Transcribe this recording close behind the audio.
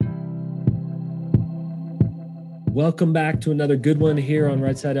Welcome back to another good one here on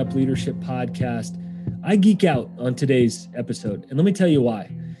Right Side Up Leadership Podcast. I geek out on today's episode, and let me tell you why.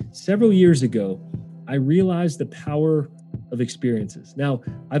 Several years ago, I realized the power of experiences. Now,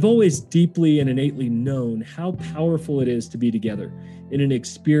 I've always deeply and innately known how powerful it is to be together in an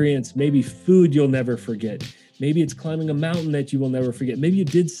experience, maybe food you'll never forget. Maybe it's climbing a mountain that you will never forget. Maybe you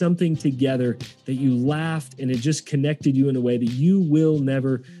did something together that you laughed and it just connected you in a way that you will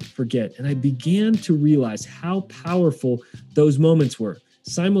never forget. And I began to realize how powerful those moments were,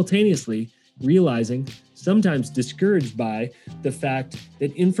 simultaneously realizing, sometimes discouraged by the fact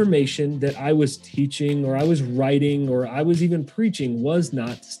that information that I was teaching or I was writing or I was even preaching was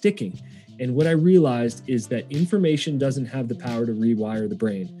not sticking. And what I realized is that information doesn't have the power to rewire the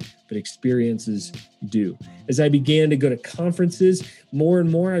brain, but experiences do. As I began to go to conferences more and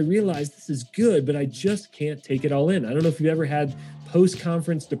more, I realized this is good, but I just can't take it all in. I don't know if you've ever had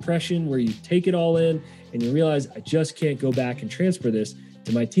post-conference depression where you take it all in and you realize I just can't go back and transfer this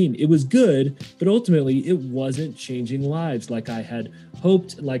to my team. It was good, but ultimately it wasn't changing lives like I had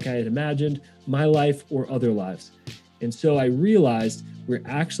hoped, like I had imagined, my life or other lives. And so I realized we're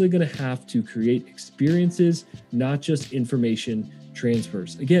actually going to have to create experiences, not just information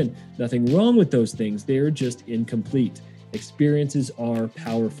transfers. Again, nothing wrong with those things. They're just incomplete. Experiences are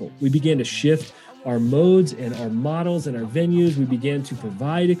powerful. We began to shift our modes and our models and our venues. We began to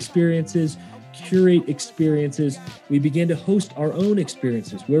provide experiences, curate experiences. We began to host our own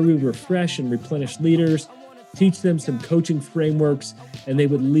experiences where we would refresh and replenish leaders, teach them some coaching frameworks, and they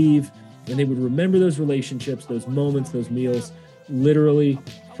would leave and they would remember those relationships, those moments, those meals, literally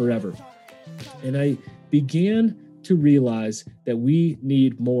forever. And I began to realize that we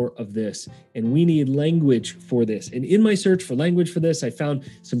need more of this and we need language for this. And in my search for language for this, I found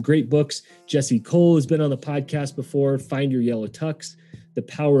some great books. Jesse Cole has been on the podcast before, Find Your Yellow Tux, The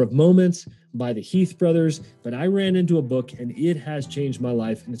Power of Moments by the Heath brothers. But I ran into a book and it has changed my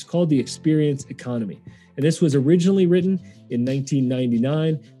life, and it's called The Experience Economy. And this was originally written in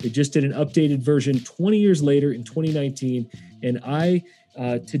 1999. They just did an updated version 20 years later in 2019. And I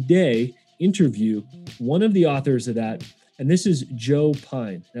today interview one of the authors of that, and this is Joe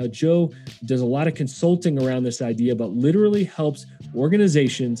Pine. Now, Joe does a lot of consulting around this idea, but literally helps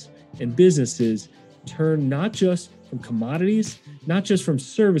organizations and businesses turn not just from commodities, not just from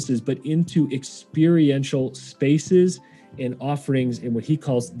services, but into experiential spaces and offerings in what he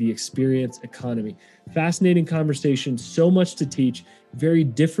calls the experience economy. Fascinating conversation, so much to teach, very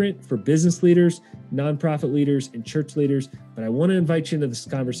different for business leaders, nonprofit leaders, and church leaders. But I want to invite you into this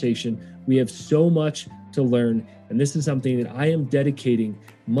conversation. We have so much to learn, and this is something that I am dedicating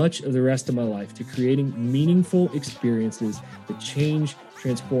much of the rest of my life to creating meaningful experiences that change,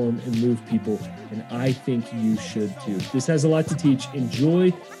 transform, and move people. And I think you should too. This has a lot to teach.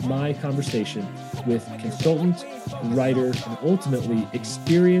 Enjoy my conversation with consultant, writer, and ultimately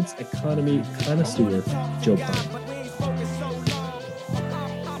experience economy connoisseur, Joe Pine.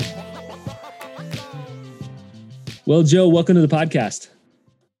 Well, Joe, welcome to the podcast.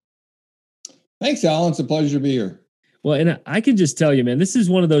 Thanks, Alan. It's a pleasure to be here. Well, and I can just tell you, man, this is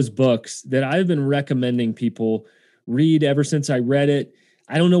one of those books that I've been recommending people read ever since I read it.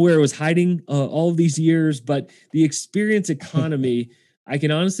 I don't know where it was hiding all of these years, but the experience economy, I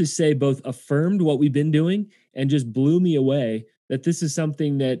can honestly say both affirmed what we've been doing and just blew me away that this is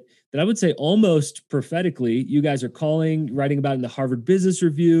something that I would say almost prophetically you guys are writing about in the Harvard Business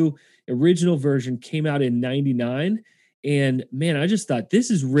Review. Original version came out in 99. And man, I just thought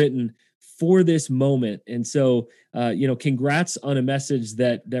this is written for this moment. And so, congrats on a message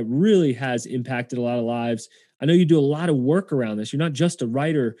that really has impacted a lot of lives. I know you do a lot of work around this. You're not just a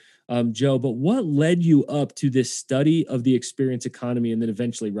writer, Joe, but what led you up to this study of the experience economy and then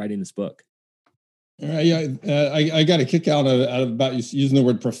eventually writing this book? I got a kick out of about you using the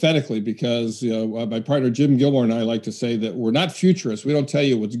word prophetically because my partner Jim Gilmore and I like to say that we're not futurists. We don't tell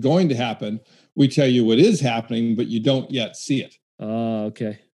you what's going to happen. We tell you what is happening, but you don't yet see it. Oh,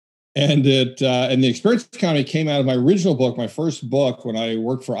 okay. And the experience economy came out of my original book. My first book when I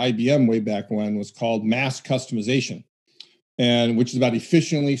worked for IBM way back when was called Mass Customization, and which is about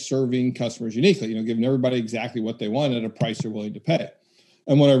efficiently serving customers uniquely, giving everybody exactly what they want at a price they're willing to pay.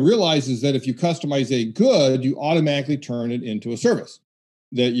 And what I realized is that if you customize a good, you automatically turn it into a service.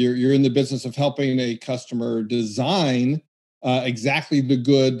 That you're in the business of helping a customer design exactly the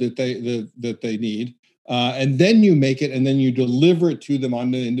good that they need, and then you make it, and then you deliver it to them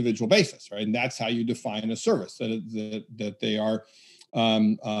on an individual basis, right? And that's how you define a service that they are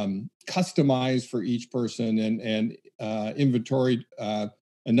customized for each person and inventoried and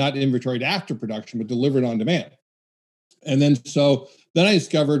not inventoried after production, but delivered on demand. And then so Then I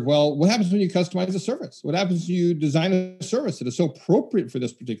discovered, well, what happens when you customize a service? What happens when you design a service that is so appropriate for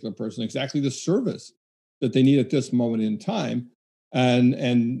this particular person, exactly the service that they need at this moment in time? And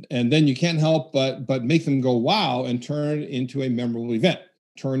then you can't help but make them go wow and turn it into a memorable event,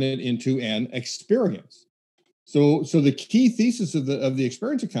 turn it into an experience. So the key thesis of the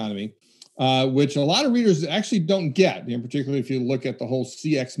experience economy, which a lot of readers actually don't get, particularly if you look at the whole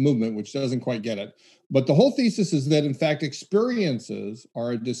CX movement, which doesn't quite get it. But the whole thesis is that, in fact, experiences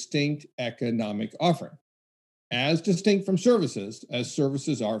are a distinct economic offering, as distinct from services as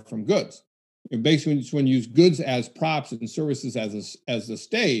services are from goods. Basically, it's when you use goods as props and services as a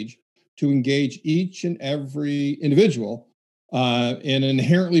stage to engage each and every individual in an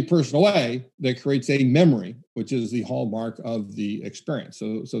inherently personal way that creates a memory, which is the hallmark of the experience.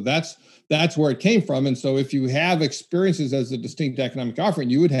 So that's where it came from. And so if you have experiences as a distinct economic offering,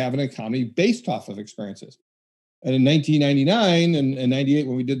 you would have an economy based off of experiences. And in 1999 and 98,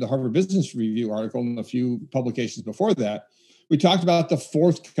 when we did the Harvard Business Review article and a few publications before that, we talked about the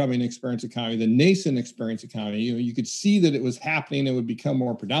forthcoming experience economy, the nascent experience economy. You could see that it was happening and would become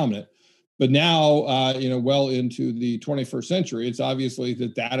more predominant. But now, well into the 21st century, it's obviously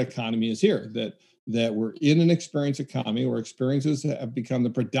that economy is here, that we're in an experience economy where experiences have become the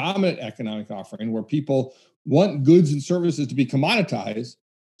predominant economic offering, where people want goods and services to be commoditized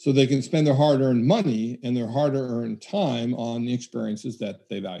so they can spend their hard-earned money and their hard-earned time on the experiences that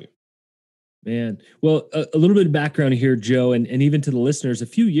they value. Man, well, a little bit of background here, Joe, and even to the listeners. A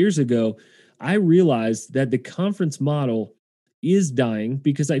few years ago, I realized that the conference model is dying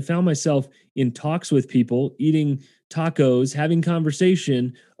because I found myself in talks with people, eating tacos, having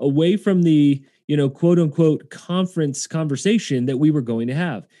conversation away from the, quote unquote conference conversation that we were going to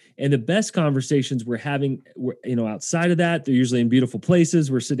have. And the best conversations we're having, outside of that, they're usually in beautiful places.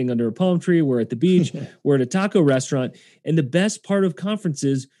 We're sitting under a palm tree. We're at the beach. We're at a taco restaurant. And the best part of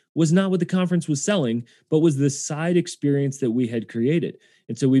conferences was not what the conference was selling, but was the side experience that we had created.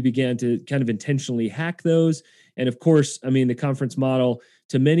 And so we began to kind of intentionally hack those. And of course, the conference model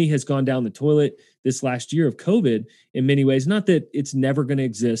to many has gone down the toilet this last year of COVID in many ways. Not that it's never going to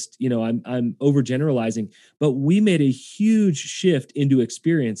exist. I'm overgeneralizing, but we made a huge shift into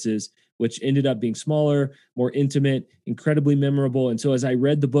experiences, which ended up being smaller, more intimate, incredibly memorable. And so as I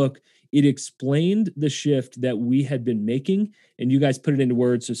read the book, it explained the shift that we had been making, and you guys put it into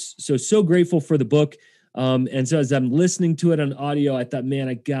words. So grateful for the book. And so as I'm listening to it on audio, I thought, man,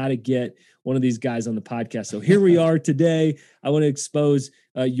 I got to get one of these guys on the podcast. So here we are today. I want to expose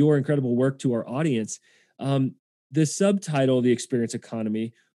your incredible work to our audience. The subtitle of The Experience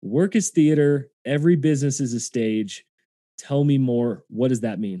Economy: Work is Theater, Every Business is a Stage. Tell me more. What does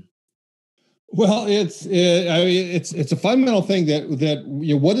that mean? Well, it's a fundamental thing that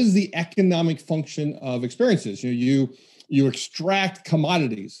what is the economic function of experiences? You extract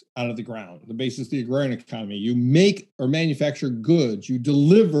commodities out of the ground, the basis of the agrarian economy. You make or manufacture goods. You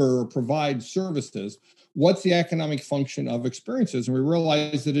deliver or provide services. What's the economic function of experiences? And we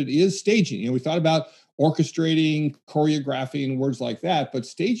realized that it is staging. We thought about orchestrating, choreographing, words like that, but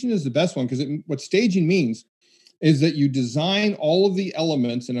staging is the best one, because what staging means is that you design all of the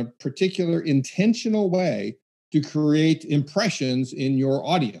elements in a particular intentional way to create impressions in your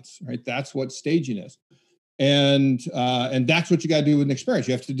audience, right? That's what staging is. And that's what you got to do with an experience.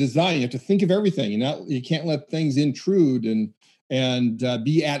 You have to design, you have to think of everything. You can't let things intrude and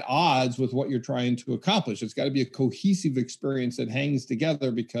be at odds with what you're trying to accomplish. It's got to be a cohesive experience that hangs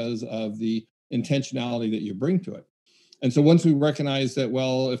together because of the intentionality that you bring to it. And so once we recognize that,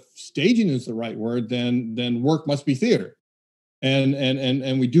 well, if staging is the right word, then work must be theater.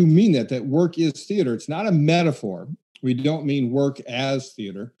 And we do mean that work is theater. It's not a metaphor. We don't mean work as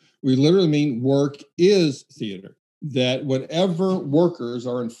theater. We literally mean work is theater. That whatever workers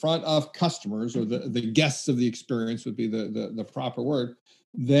are in front of customers, or the guests of the experience would be the proper word,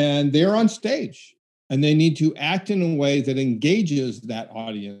 then they're on stage. And they need to act in a way that engages that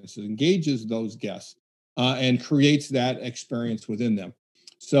audience, engages those guests. And creates that experience within them.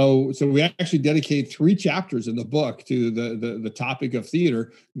 So we actually dedicate 3 chapters in the book to the topic of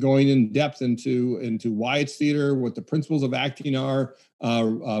theater, going in depth into why it's theater, what the principles of acting are,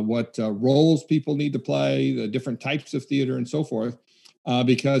 what roles people need to play, the different types of theater, and so forth,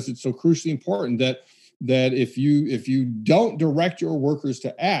 because it's so crucially important that if you don't direct your workers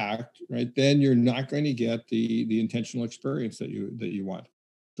to act, right, then you're not going to get the intentional experience that you want.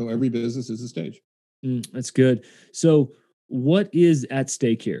 So every business is a stage. That's good. So what is at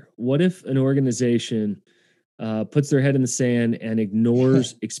stake here? What if an organization puts their head in the sand and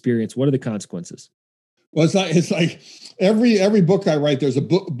ignores experience? What are the consequences? Well, it's like every book I write, there's a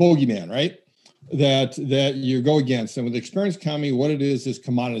bogeyman, right? that you go against. And with the experience economy, what it is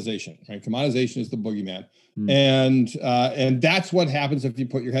commoditization, right? Commoditization is the boogeyman. And that's what happens if you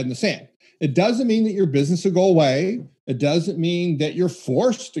put your head in the sand. It doesn't mean that your business will go away. It doesn't mean that you're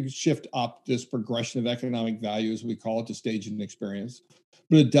forced to shift up this progression of economic value, as we call it, to stage and experience.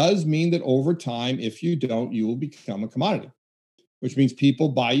 But it does mean that over time, if you don't, you will become a commodity, which means people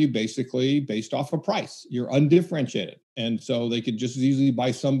buy you basically based off of price. You're undifferentiated. And so they could just as easily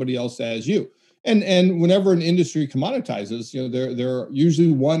buy somebody else as you. And whenever an industry commoditizes, there are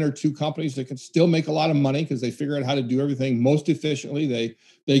usually one or two companies that can still make a lot of money because they figure out how to do everything most efficiently.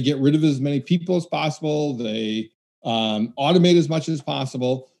 They get rid of as many people as possible. They automate as much as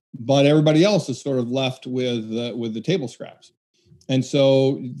possible, but everybody else is sort of left with the table scraps. And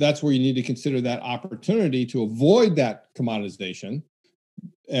so that's where you need to consider that opportunity to avoid that commoditization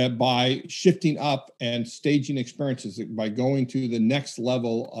by shifting up and staging experiences, by going to the next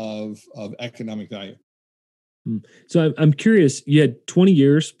level of economic value. So I'm curious, you had 21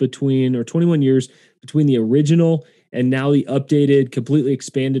 years between the original and now the updated, completely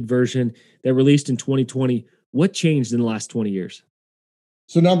expanded version that released in 2020. What changed in the last 20 years?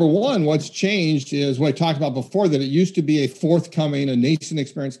 So number one, what's changed is what I talked about before, that it used to be a nascent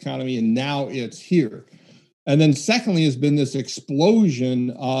experience economy, and now it's here. And then secondly, has been this explosion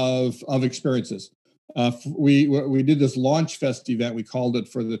of experiences. We did this Launch Fest event, we called it,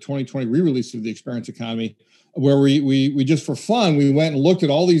 for the 2020 re-release of the experience economy, where we just for fun, we went and looked at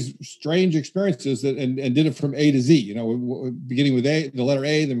all these strange experiences and did it from A to Z, beginning with the letter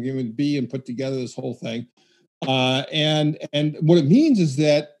A, then beginning with B, and put together this whole thing. And what it means is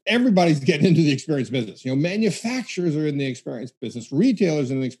that everybody's getting into the experience business. Manufacturers are in the experience business,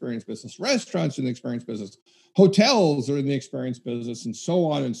 retailers are in the experience business, restaurants are in the experience business, hotels are in the experience business, and so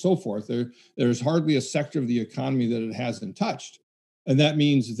on and so forth. There's hardly a sector of the economy that it hasn't touched. And that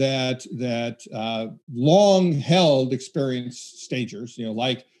means that long-held experience stagers,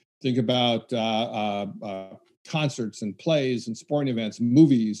 think about concerts and plays and sporting events,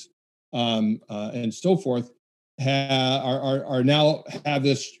 movies, and so forth, are now have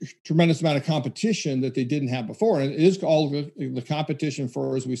this tremendous amount of competition that they didn't have before. And it is all the competition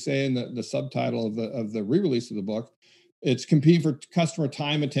for, as we say in the subtitle of the re-release of the book, it's competing for customer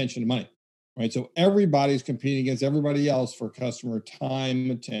time, attention, and money, right? So everybody's competing against everybody else for customer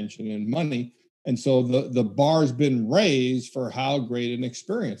time, attention, and money. And so the bar's been raised for how great an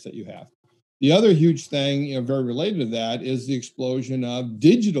experience that you have. The other huge thing, very related to that, is the explosion of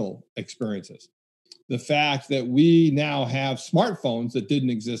digital experiences. The fact that we now have smartphones that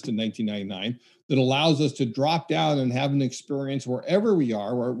didn't exist in 1999 that allows us to drop down and have an experience wherever we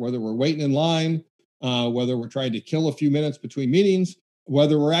are, whether we're waiting in line, whether we're trying to kill a few minutes between meetings,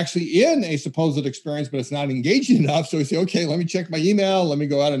 whether we're actually in a supposed experience, but it's not engaging enough. So we say, okay, let me check my email. Let me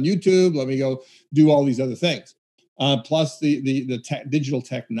go out on YouTube. Let me go do all these other things. Plus the digital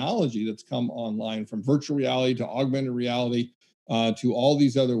technology that's come online, from virtual reality to augmented reality, to all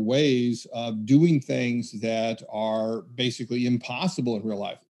these other ways of doing things that are basically impossible in real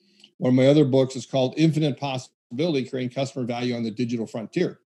life. One of my other books is called Infinite Possibility: Creating Customer Value on the Digital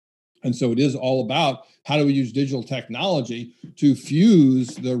Frontier. And so it is all about how do we use digital technology to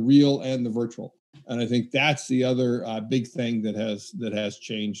fuse the real and the virtual. And I think that's the other big thing that has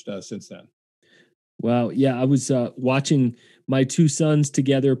changed since then. Wow. Yeah. I was watching my two sons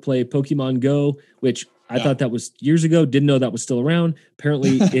together play Pokemon Go, which I thought that was years ago. Didn't know that was still around.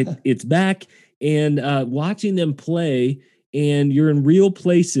 Apparently it's back. And watching them play, and you're in real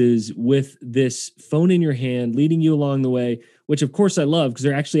places with this phone in your hand, leading you along the way, which of course I love, because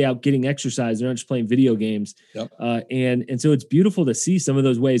they're actually out getting exercise. They're not just playing video games. Yep. And so it's beautiful to see some of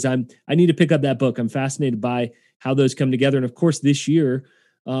those ways. I need to pick up that book. I'm fascinated by how those come together. And of course, this year,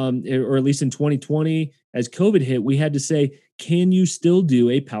 or at least in 2020, as COVID hit, we had to say, can you still do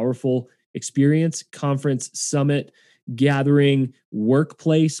a powerful experience, conference, summit, gathering,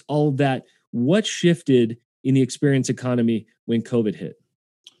 workplace, all of that? What shifted in the experience economy when COVID hit?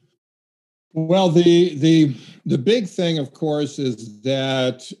 Well, the big thing, of course, is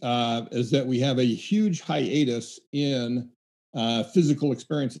that we have a huge hiatus in physical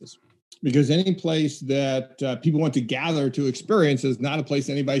experiences, because any place that people want to gather to experience is not a place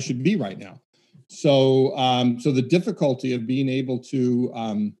anybody should be right now. So the difficulty of being able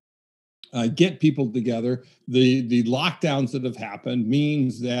to get people together, the lockdowns that have happened,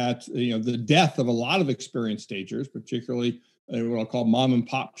 means that the death of a lot of experienced stagers, particularly what I'll call mom and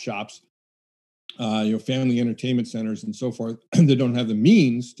pop shops, family entertainment centers and so forth, that don't have the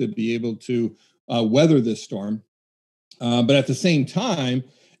means to be able to weather this storm. But at the same time,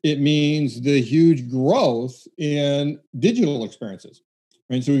 it means the huge growth in digital experiences.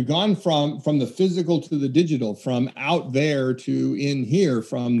 Right. So we've gone from the physical to the digital, from out there to in here,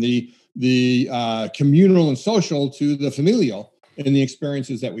 from the communal and social to the familial in the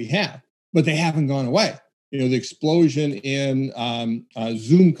experiences that we have, but they haven't gone away. The explosion in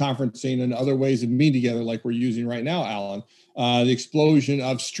Zoom conferencing and other ways of meeting together, like we're using right now, Alan, the explosion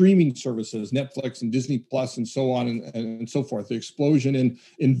of streaming services, Netflix and Disney Plus and so on and so forth, the explosion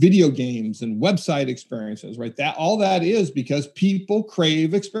in video games and website experiences, right? All that is because people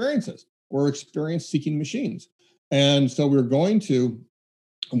crave experiences. We're experience-seeking machines. And so we're going to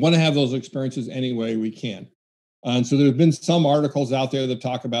want to have those experiences any way we can. And so there have been some articles out there that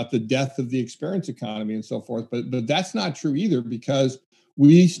talk about the death of the experience economy and so forth, but that's not true either, because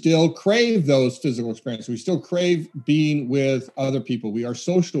we still crave those physical experiences. We still crave being with other people. We are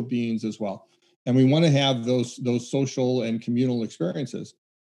social beings as well, and we want to have those social and communal experiences.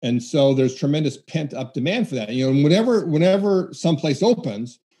 And so there's tremendous pent up demand for that. And whenever someplace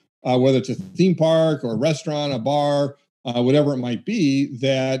opens, whether it's a theme park or a restaurant, a bar, whatever it might be,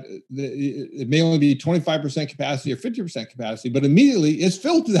 that it may only be 25% capacity or 50% capacity, but immediately it's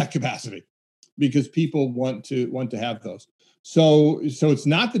filled to that capacity because people want to have those. So it's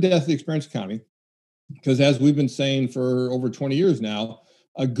not the death of the experience economy, because as we've been saying for over 20 years now,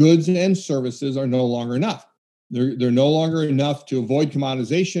 goods and services are no longer enough. They're no longer enough to avoid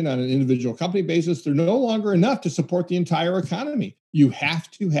commoditization on an individual company basis. They're no longer enough to support the entire economy. You have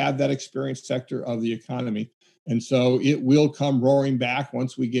to have that experience sector of the economy. And so it will come roaring back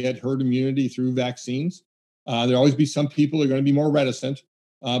once we get herd immunity through vaccines. There'll always be some people who are going to be more reticent,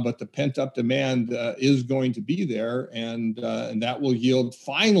 but the pent-up demand is going to be there, and that will yield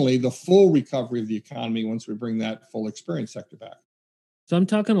finally the full recovery of the economy once we bring that full experience sector back. So I'm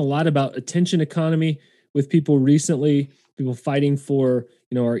talking a lot about attention economy with people recently, people fighting for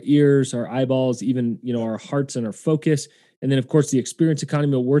our ears, our eyeballs, even our hearts and our focus, and then of course the experience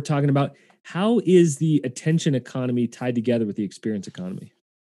economy that we're talking about. How is the attention economy tied together with the experience economy?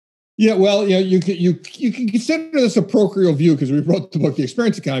 Yeah, well, you can consider this a parochial view, because we wrote the book The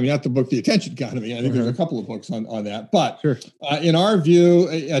Experience Economy, not the book The Attention Economy. I think there's a couple of books on that. But sure. In our view,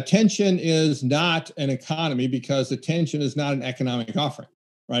 attention is not an economy, because attention is not an economic offering,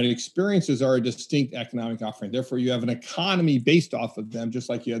 right? Experiences are a distinct economic offering. Therefore, you have an economy based off of them, just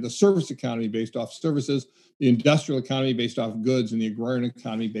like you have the service economy based off services, the industrial economy based off goods, and the agrarian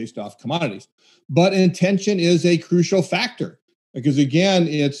economy based off commodities. But attention is a crucial factor, because again,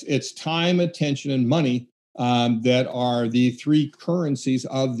 it's time, attention, and money that are the three currencies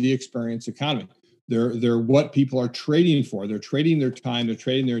of the experience economy. They're what people are trading for. They're trading their time, they're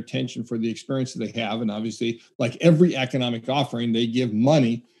trading their attention for the experience that they have. And obviously, like every economic offering, they give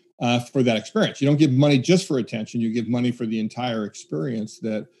money for that experience. You don't give money just for attention, you give money for the entire experience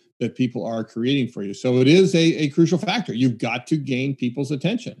that people are creating for you. So it is a crucial factor. You've got to gain people's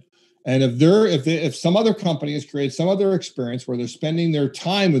attention. And if some other company has created some other experience where they're spending their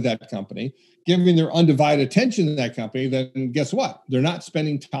time with that company, giving their undivided attention to that company, then guess what? They're not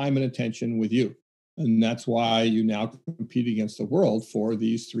spending time and attention with you. And that's why you now compete against the world for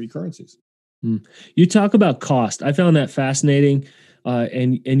these three currencies. You talk about cost. I found that fascinating.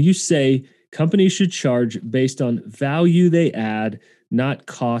 And you say companies should charge based on value they add, not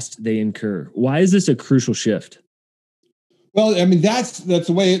cost they incur. Why is this a crucial shift? Well, I mean, that's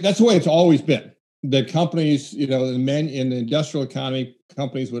the way it's always been. The companies, in the industrial economy,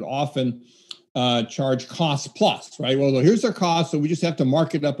 companies would often charge cost plus, right? Well, here's their cost, so we just have to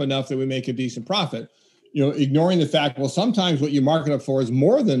mark it up enough that we make a decent profit. Ignoring the fact, well, sometimes what you mark it up for is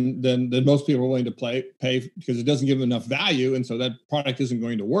more than most people are willing to pay, because it doesn't give them enough value, and so that product isn't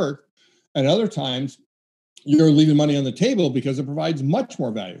going to work. And other times, you're leaving money on the table because it provides much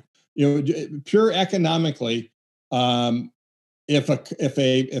more value. Pure economically, if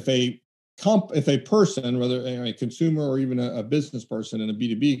a person, whether a consumer or even a business person in a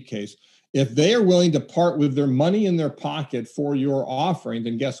B2B case, if they are willing to part with their money in their pocket for your offering,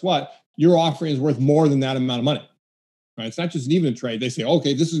 then guess what? Your offering is worth more than that amount of money. Right? It's not just an even trade. They say,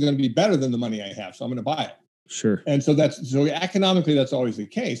 okay, this is going to be better than the money I have, so I'm going to buy it. Sure. And so economically, that's always the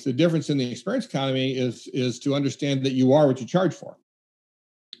case. The difference in the experience economy is to understand that you are what you charge for.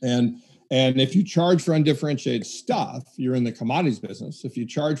 And if you charge for undifferentiated stuff, you're in the commodities business. If you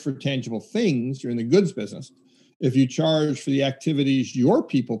charge for tangible things, you're in the goods business. If you charge for the activities your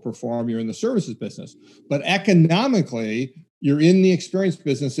people perform, you're in the services business. But economically, you're in the experience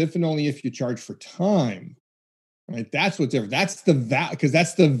business if and only if you charge for time. Right? That's what's different. That's because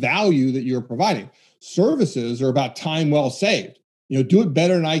that's the value that you're providing. Services are about time well saved. Do it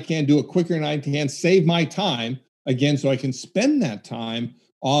better than I can, do it quicker than I can, save my time, again, so I can spend that time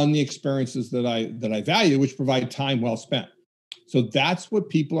on the experiences that I value, which provide time well spent. So that's what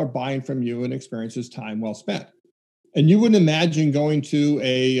people are buying from you in experiences, time well spent. And you wouldn't imagine going to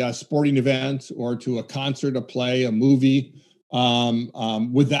a sporting event or to a concert, a play, a movie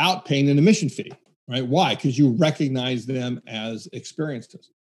without paying an admission fee, right? Why? Because you recognize them as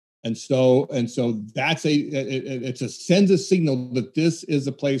experiences. And so that's sends a signal that this is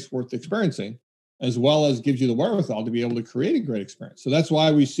a place worth experiencing, as well as gives you the wherewithal to be able to create a great experience. So that's why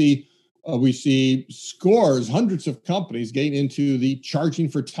we see scores, hundreds of companies getting into the charging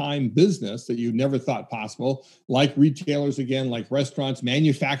for time business that you never thought possible, like retailers, again, like restaurants,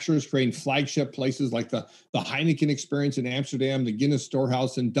 manufacturers creating flagship places like the Heineken experience in Amsterdam, the Guinness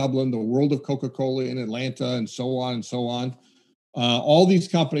Storehouse in Dublin, the World of Coca-Cola in Atlanta, and so on and so on. All these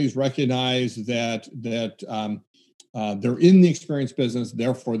companies recognize that they're in the experience business,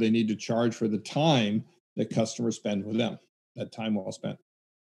 therefore they need to charge for the time that customers spend with them, that time well spent.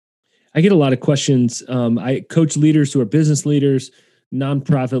 I get a lot of questions. I coach leaders who are business leaders,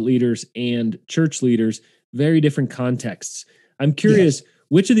 nonprofit leaders, and church leaders, very different contexts. I'm curious,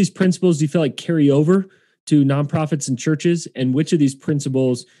 which of these principles do you feel like carry over to nonprofits and churches, and which of these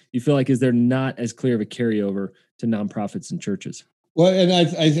principles you feel like is there not as clear of a carryover to nonprofits and churches? Well, and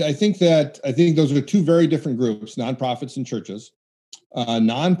I think those are two very different groups, nonprofits and churches.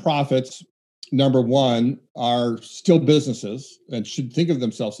 Nonprofits, number one, are still businesses and should think of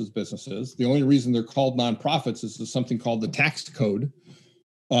themselves as businesses. The only reason they're called nonprofits is there's something called the tax code.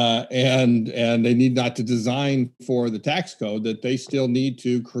 And they need not to design for the tax code, that they still need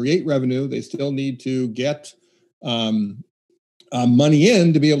to create revenue. They still need to get money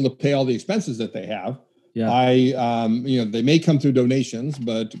in to be able to pay all the expenses that they have. Yeah. They may come through donations,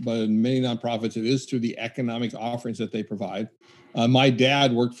 but in many nonprofits, it is through the economic offerings that they provide. My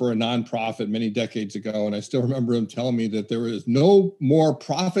dad worked for a nonprofit many decades ago, and I still remember him telling me that there is no more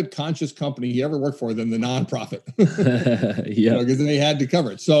profit-conscious company he ever worked for than the nonprofit. Yeah, because they had to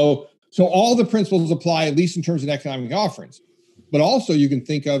cover it. So all the principles apply, at least in terms of economic offerings. But also, you can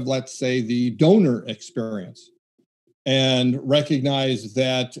think of, let's say, the donor experience, and recognize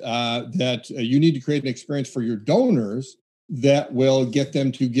that you need to create an experience for your donors that will get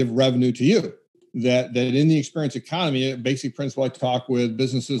them to give revenue to you. That in the experience economy, a basic principle I talk with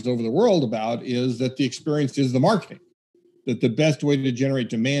businesses over the world about is that the experience is the marketing. That the best way to generate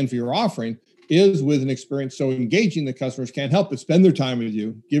demand for your offering is with an experience so engaging that customers can't help but spend their time with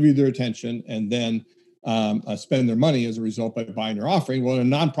you, give you their attention, and then spend their money as a result by buying your offering. Well,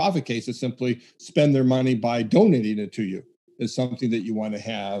 in a nonprofit case, it's simply spend their money by donating it to you. Is something that you want to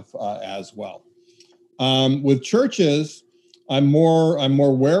have as well. With churches, I'm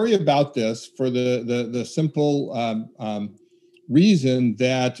more wary about this for the simple reason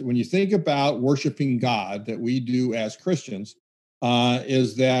that when you think about worshiping God, that we do as Christians,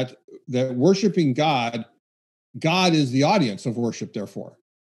 is that worshiping God is the audience of worship. Therefore,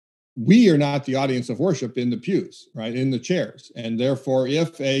 we are not the audience of worship in the pews, right, in the chairs, and therefore,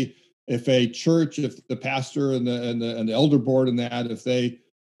 if a church, if the pastor and the elder board and that, if they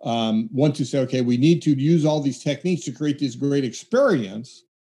want to say, okay, we need to use all these techniques to create this great experience,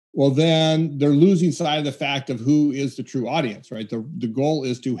 well, then they're losing sight of the fact of who is the true audience, right? The goal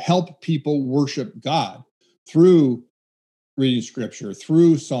is to help people worship God through reading scripture,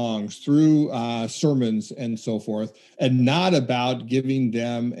 through songs, through sermons, and so forth, and not about giving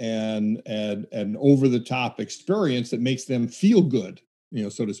them an over-the-top experience that makes them feel good,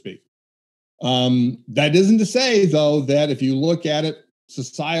 so to speak. That isn't to say, though, that if you look at it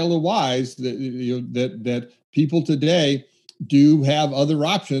societal wise, that people today do have other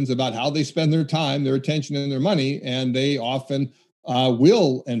options about how they spend their time, their attention, and their money, and they often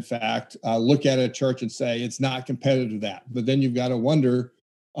will, in fact, look at a church and say it's not competitive to that. But then you've got to wonder,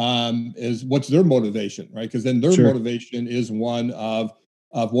 is what's their motivation, right? Because then their motivation is one of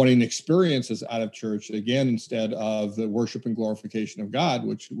wanting experiences out of church, again, instead of the worship and glorification of God,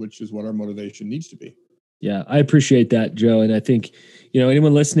 which is what our motivation needs to be. Yeah, I appreciate that, Joe. And I think,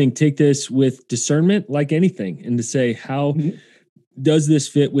 anyone listening, take this with discernment like anything, and to say, how does this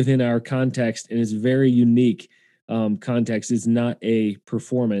fit within our context? And it's very unique context. It's not a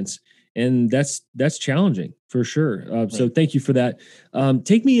performance. And that's challenging for sure. So thank you for that.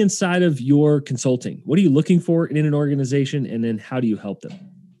 Take me inside of your consulting. What are you looking for in an organization? And then how do you help them?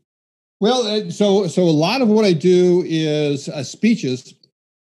 Well, so a lot of what I do is speeches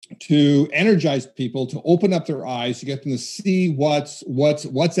to energize people, to open up their eyes, to get them to see what's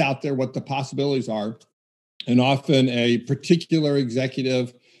out there, what the possibilities are. And often a particular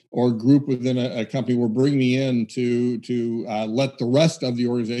executive or group within a company will bring me in to let the rest of the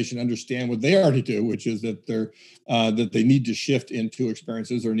organization understand what they already do, which is that that they need to shift into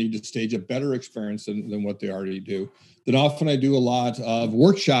experiences or need to stage a better experience than what they already do. Then often I do a lot of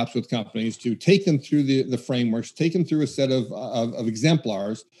workshops with companies to take them through the frameworks, take them through a set of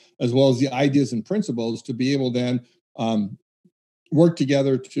exemplars, as well as the ideas and principles to be able then work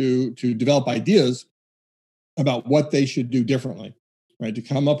together to develop ideas about what they should do differently, right? To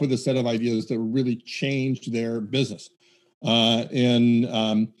come up with a set of ideas that really change their business. And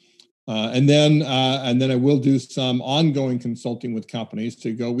then I will do some ongoing consulting with companies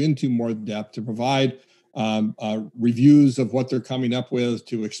to go into more depth, to provide reviews of what they're coming up with,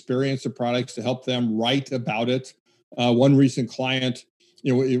 to experience the products, to help them write about it. One recent client,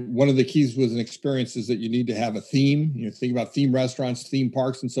 one of the keys with an experience is that you need to have a theme. Think about theme restaurants, theme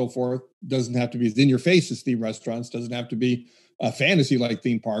parks, and so forth. It doesn't have to be as in your face as theme restaurants. Doesn't have to be a fantasy like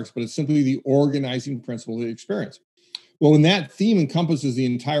theme parks, but it's simply the organizing principle of the experience. Well, when that theme encompasses the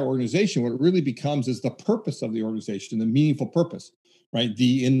entire organization, what it really becomes is the purpose of the organization, the meaningful purpose, right?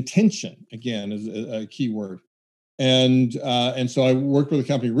 The intention, again, is a key word. And so I worked with a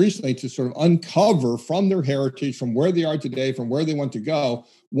company recently to sort of uncover from their heritage, from where they are today, from where they want to go,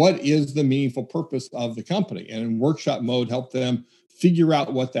 what is the meaningful purpose of the company. And in workshop mode, help them figure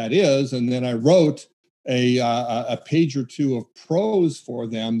out what that is. And then I wrote a page or two of prose for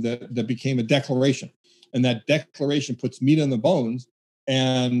them that became a declaration. And that declaration puts meat on the bones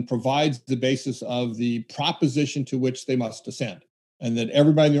and provides the basis of the proposition to which they must ascend. And that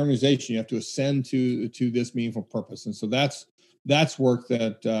everybody in the organization, you have to ascend to this meaningful purpose. And so that's work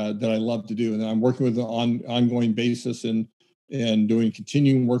that I love to do. And I'm working with on ongoing basis and doing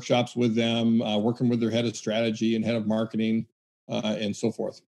continuing workshops with them, working with their head of strategy and head of marketing, and so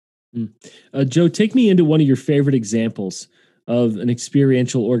forth. Joe, take me into one of your favorite examples of an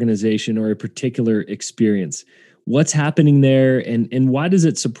experiential organization or a particular experience. What's happening there, and why does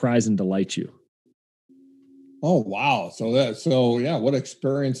it surprise and delight you? Oh, wow. So yeah, what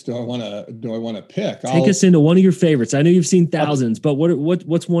experience do I want to pick? Take us into one of your favorites. I know you've seen thousands, but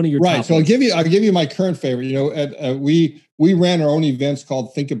what's one of your right? Top So ones? I'll give you my current favorite. We ran our own events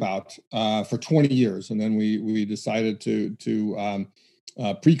called Think About for 20 years, and then we decided to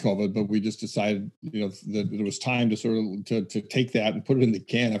pre-COVID, but we just decided that it was time to sort of to take that and put it in the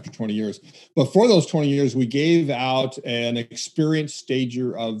can after 20 years. But for those 20 years, we gave out an Experience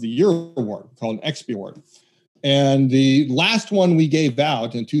Stager of the Year award called an XP Award. And the last one we gave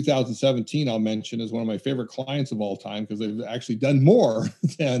out in 2017, I'll mention, is one of my favorite clients of all time because they've actually done more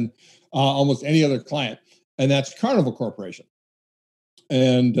than almost any other client, and that's Carnival Corporation.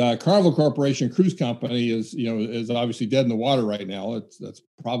 And Carnival Corporation Cruise Company is obviously dead in the water right now. That's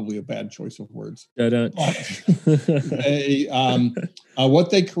probably a bad choice of words. What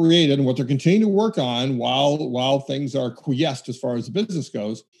they created and what they're continuing to work on while things are quiesced as far as the business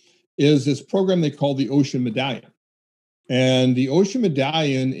goes is this program they call the Ocean Medallion. And the Ocean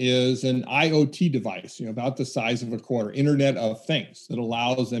Medallion is an IoT device, about the size of a quarter, Internet of Things, that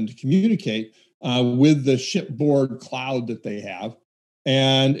allows them to communicate with the shipboard cloud that they have.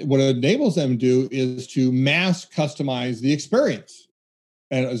 And what it enables them to do is to mass customize the experience,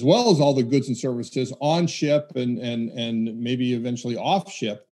 and as well as all the goods and services on ship and maybe eventually off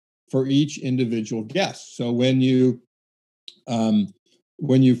ship for each individual guest. So when you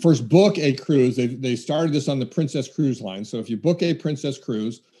first book a cruise, they started this on the Princess Cruise Line. So if you book a Princess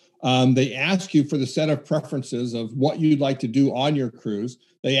Cruise, they ask you for the set of preferences of what you'd like to do on your cruise.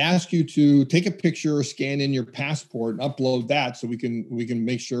 They ask you to take a picture or scan in your passport and upload that so we can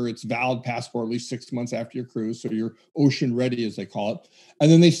make sure it's valid passport at least 6 months after your cruise, so you're ocean ready, as they call it.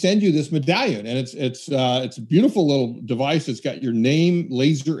 And then they send you this medallion, and it's a beautiful little device. It's got your name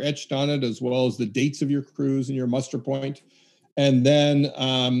laser etched on it, as well as the dates of your cruise and your muster point. And then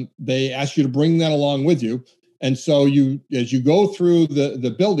they ask you to bring that along with you. And so as you go through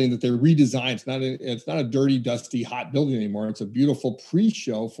the building that they redesigned, it's not a dirty, dusty, hot building anymore. It's a beautiful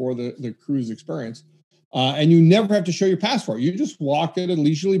pre-show for the cruise experience. And you never have to show your passport. You just walk at a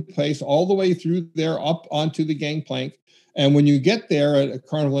leisurely pace all the way through there up onto the gangplank. And when you get there, a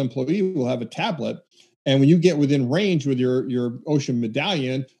Carnival employee will have a tablet. And when you get within range with your Ocean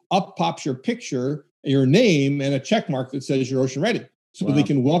Medallion, up pops your picture, your name, and a check mark that says you're ocean ready. So They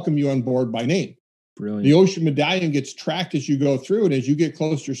can welcome you on board by name. Brilliant. The Ocean Medallion gets tracked as you go through, and as you get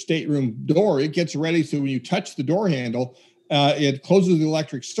close to your stateroom door, it gets ready. So when you touch the door handle, it closes the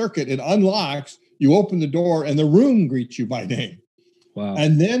electric circuit, it unlocks, you open the door, and the room greets you by name. Wow.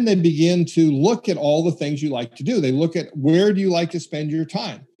 And then they begin to look at all the things you like to do. They look at where do you like to spend your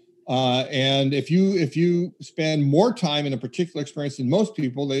time? And if you spend more time in a particular experience than most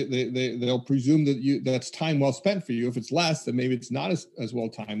people, they'll presume that that's time well spent for you. If it's less, then maybe it's not as well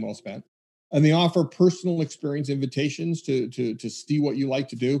time well spent. And they offer personal experience invitations to see what you like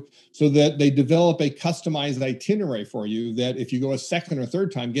to do, so that they develop a customized itinerary for you that if you go a second or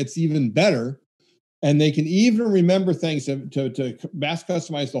third time gets even better. And they can even remember things to mass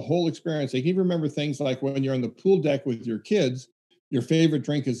customize the whole experience. They can even remember things like when you're on the pool deck with your kids, your favorite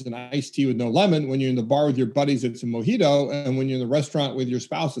drink is an iced tea with no lemon. When you're in the bar with your buddies, it's a mojito. And when you're in the restaurant with your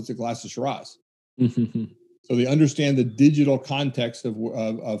spouse, it's a glass of Shiraz. So they understand the digital context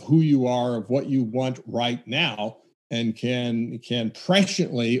of who you are, of what you want right now, and can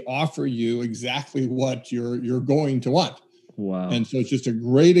presciently offer you exactly what you're going to want. Wow. And so it's just a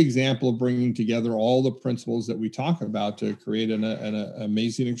great example of bringing together all the principles that we talk about to create an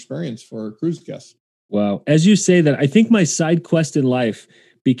amazing experience for cruise guests. Wow. As you say that, I think my side quest in life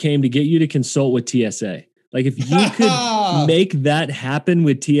became to get you to consult with TSA. Like if you could make that happen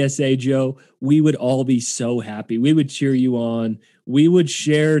with TSA, Joe, we would all be so happy. We would cheer you on. We would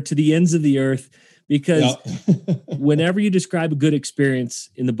share to the ends of the earth, because whenever you describe a good experience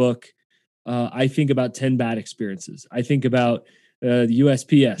in the book, I think about 10 bad experiences. I think about the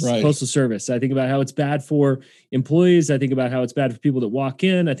USPS, right. Postal Service. I think about how it's bad for employees. I think about how it's bad for people that walk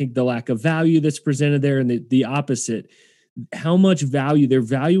in. I think the lack of value that's presented there, and the opposite, how much value they're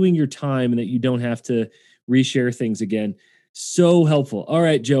valuing your time and that you don't have to reshare things again. So helpful. All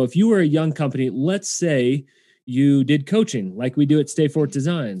right, Joe, if you were a young company, let's say you did coaching like we do at Stay Forth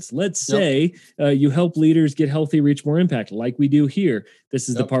Designs. Let's say you help leaders get healthy, reach more impact like we do here. This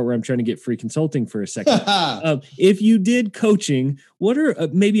is the part where I'm trying to get free consulting for a second. If you did coaching, what are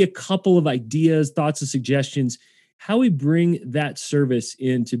maybe a couple of ideas, thoughts, and suggestions, how we bring that service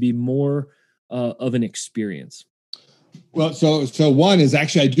in to be more of an experience? Well, so one is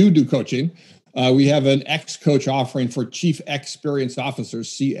actually I do coaching. We have an X-Coach offering for Chief Experience Officers,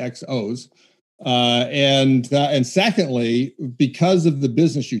 CXOs. And secondly, because of the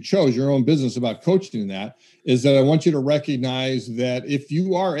business you chose, your own business about coaching, that is that I want you to recognize that if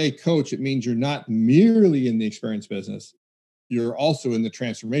you are a coach, it means you're not merely in the experience business, you're also in the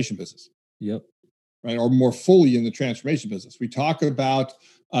transformation business. Yep. Right. Or more fully in the transformation business. We talk about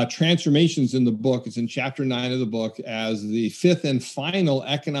transformations in the book. It's in chapter 9 of the book as the fifth and final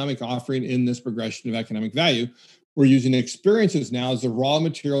economic offering in this progression of economic value. We're using experiences now as the raw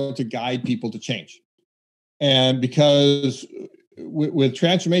material to guide people to change. And because with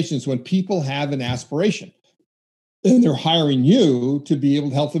transformations, when people have an aspiration, and they're hiring you to be able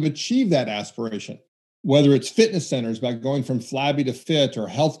to help them achieve that aspiration, whether it's fitness centers by going from flabby to fit, or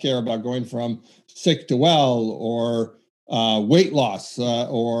healthcare about going from sick to well, or weight loss,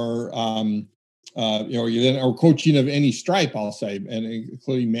 or coaching of any stripe, I'll say, and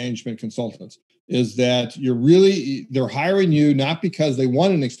including management consultants, is that they're hiring you not because they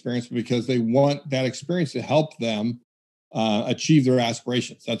want an experience, but because they want that experience to help them achieve their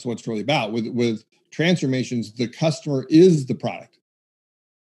aspirations. That's what it's really about. With transformations, the customer is the product.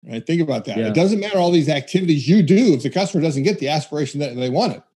 Right? Think about that. Yeah. It doesn't matter all these activities you do if the customer doesn't get the aspiration that they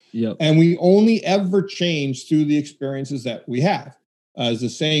wanted. Yep. And we only ever change through the experiences that we have. As the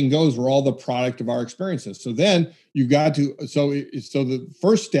saying goes, we're all the product of our experiences. So then you got to, so the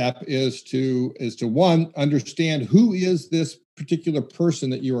first step is to one, understand who is this particular person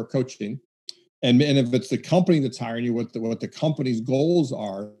that you are coaching. And if it's the company that's hiring you, what the company's goals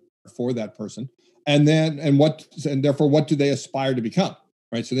are for that person. And therefore, what do they aspire to become?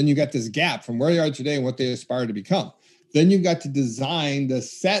 Right. So then you got this gap from where they are today and what they aspire to become. Then you've got to design the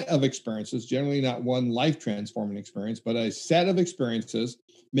set of experiences, generally not one life transforming experience, but a set of experiences,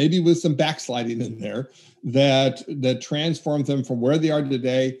 maybe with some backsliding in there, that transforms them from where they are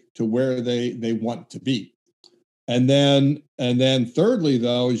today to where they want to be. And then thirdly,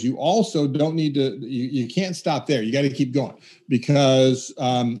 though, is you also don't need to, you can't stop there. You got to keep going, because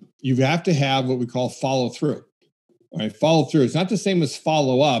you have to have what we call follow through. All right, follow through. It's not the same as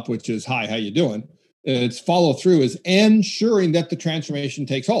follow up, which is, hi, how you doing? It's follow through is ensuring that the transformation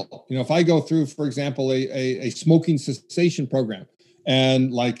takes hold. If I go through, for example, a smoking cessation program,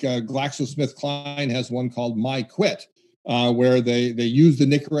 and like GlaxoSmithKline has one called My Quit, where they use the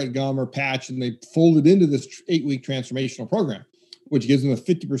Nicorette gum or patch and they fold it into this 8-week transformational program, which gives them a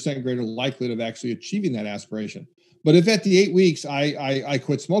 50% greater likelihood of actually achieving that aspiration. But if at the 8 weeks I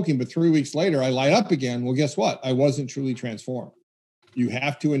quit smoking, but 3 weeks later I light up again, well, guess what? I wasn't truly transformed. You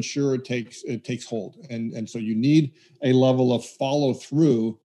have to ensure it takes hold, and so you need a level of follow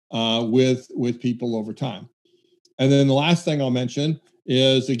through with people over time. And then the last thing I'll mention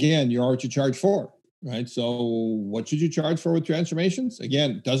is, again, you are what you charge for. right? So what should you charge for with transformations?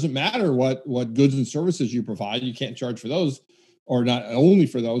 Again, it doesn't matter what goods and services you provide. You can't charge for those, or not only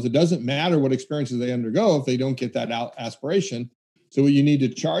for those. It doesn't matter what experiences they undergo if they don't get that aspiration. So what you need to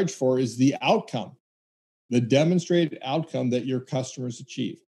charge for is the outcome, the demonstrated outcome that your customers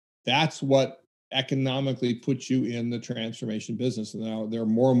achieve. That's what economically puts you in the transformation business. And now there are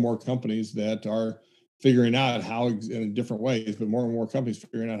more and more companies that are figuring out how, in different ways, but more and more companies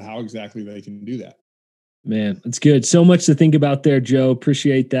figuring out how exactly they can do that. Man, that's good. So much to think about there, Joe.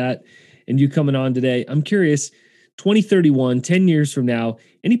 Appreciate that. And you coming on today. I'm curious, 2031, 10 years from now,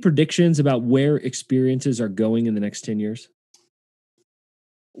 any predictions about where experiences are going in the next 10 years?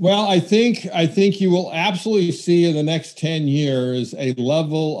 Well, I think you will absolutely see in the next 10 years a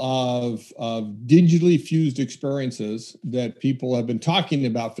level of digitally fused experiences that people have been talking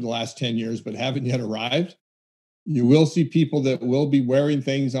about for the last 10 years, but haven't yet arrived. You will see people that will be wearing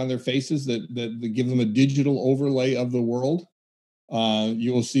things on their faces that give them a digital overlay of the world.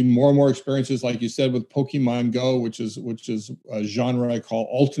 You will see more and more experiences, like you said, with Pokemon Go, which is a genre I call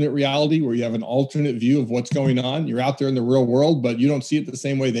alternate reality, where you have an alternate view of what's going on. You're out there in the real world, but you don't see it the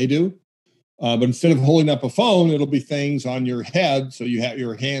same way they do. But instead of holding up a phone, it'll be things on your head, so you have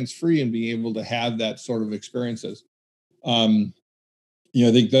your hands free and being able to have that sort of experiences. I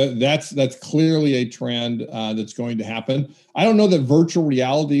think that's clearly a trend that's going to happen. I don't know that virtual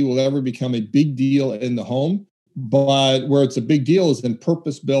reality will ever become a big deal in the home, but where it's a big deal is in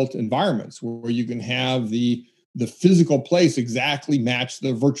purpose-built environments where you can have the physical place exactly match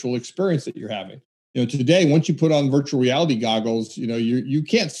the virtual experience that you're having. Today, once you put on virtual reality goggles, you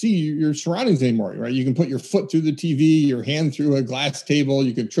can't see your surroundings anymore, right? You can put your foot through the TV, your hand through a glass table,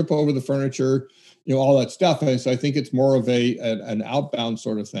 you can trip over the furniture, all that stuff. And so I think it's more of an outbound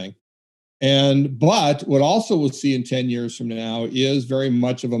sort of thing. But what also we'll see in 10 years from now is very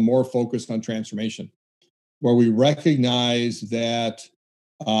much of a more focus on transformation, where we recognize that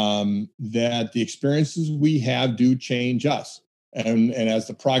the experiences we have do change us. And as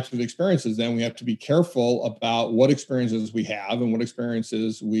the product of the experiences, then we have to be careful about what experiences we have and what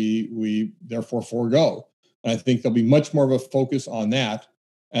experiences we therefore forego. And I think there'll be much more of a focus on that,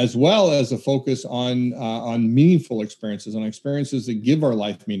 as well as a focus on meaningful experiences, on experiences that give our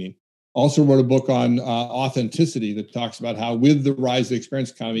life meaning. Also wrote a book on authenticity that talks about how, with the rise of the experience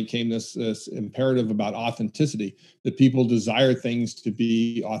economy, came this imperative about authenticity, that people desire things to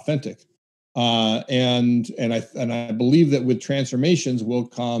be authentic. And I believe that with transformations will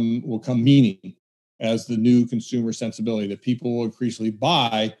come meaning as the new consumer sensibility, that people will increasingly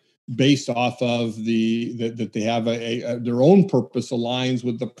buy based off of that they have their own purpose aligns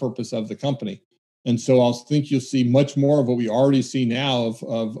with the purpose of the company. And so I think you'll see much more of what we already see now of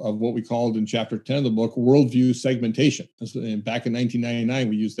what we called in chapter 10 of the book, worldview segmentation. Back in 1999,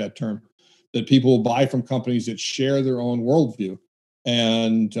 we used that term, that people will buy from companies that share their own worldview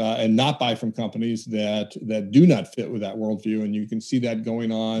and not buy from companies that do not fit with that worldview. And you can see that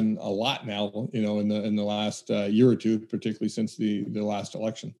going on a lot now, in the last year or two, particularly since the last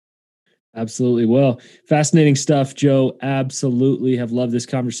election. Absolutely. Well, fascinating stuff, Joe. Absolutely have loved this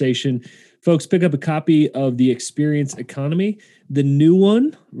conversation. Folks, pick up a copy of The Experience Economy, the new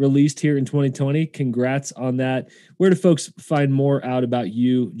one released here in 2020. Congrats on that. Where do folks find more out about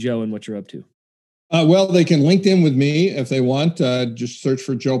you, Joe, and what you're up to? Well, they can LinkedIn with me if they want. Just search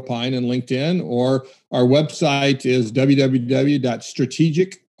for Joe Pyne in LinkedIn, or our website is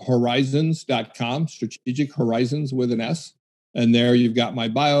www.strategichorizons.com, Strategic Horizons with an S. And there you've got my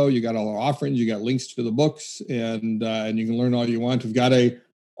bio, you got all our offerings, you got links to the books, and you can learn all you want. We've got a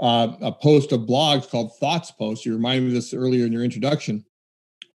post of blogs called Thoughts Post. You reminded me of this earlier in your introduction,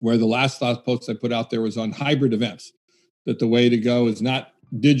 where the last Thoughts Post I put out there was on hybrid events, that the way to go is not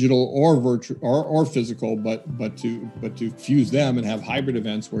digital or virtual or physical, but to fuse them and have hybrid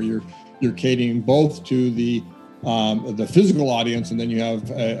events where you're catering both to the physical audience, and then you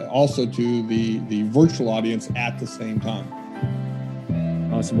have also to the virtual audience at the same time.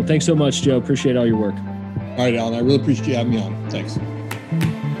 Awesome. Well, thanks so much, Joe. Appreciate all your work. All right, Alan. I really appreciate you having me on. Thanks. We ain't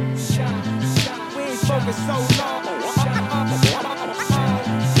focused so long.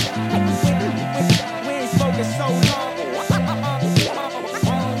 We ain't focused so long.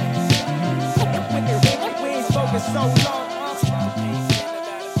 We ain't focused so long.